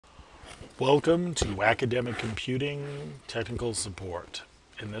Welcome to Academic Computing Technical Support.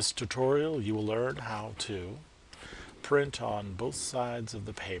 In this tutorial, you will learn how to print on both sides of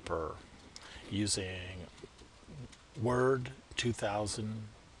the paper using Word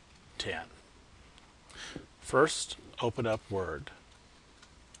 2010. First, open up Word.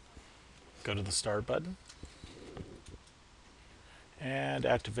 Go to the Start button and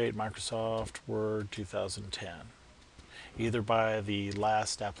activate Microsoft Word 2010. Either by the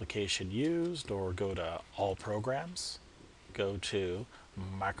last application used or go to All Programs, go to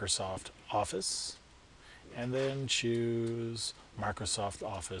Microsoft Office, and then choose Microsoft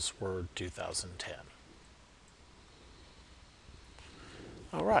Office Word 2010.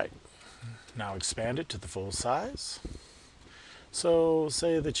 All right, now expand it to the full size. So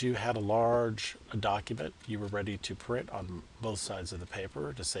say that you had a large document you were ready to print on both sides of the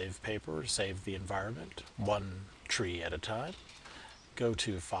paper, save the environment, one tree at a time. Go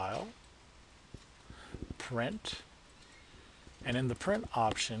to File, Print, and in the Print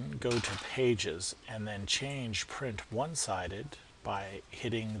option, go to Pages, and then change Print One-Sided by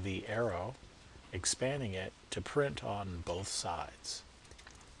hitting the arrow, expanding it to print on both sides.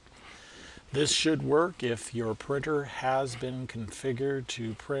 This should work if your printer has been configured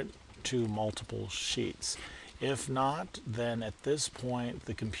to print to multiple sheets. If not, then at this point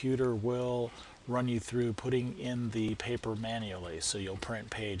the computer will run you through putting in the paper manually. So you'll print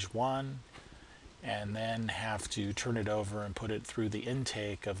page 1 and then have to turn it over and put it through the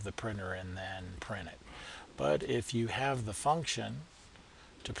intake of the printer and then print it. But if you have the function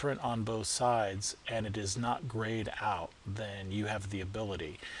to print on both sides and it is not grayed out, then you have the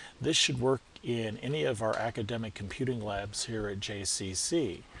ability. This should work in any of our academic computing labs here at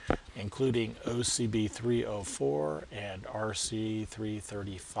JCC, including OCB 304 and RC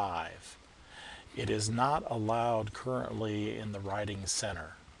 335. It is not allowed currently in the Writing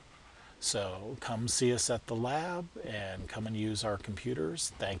Center. So come see us at the lab and come and use our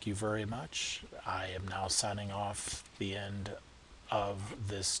computers. Thank you very much. I am now signing off the end of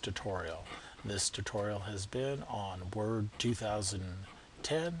this tutorial. This tutorial has been on Word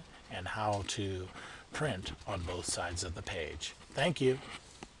 2010 and how to print on both sides of the page. Thank you.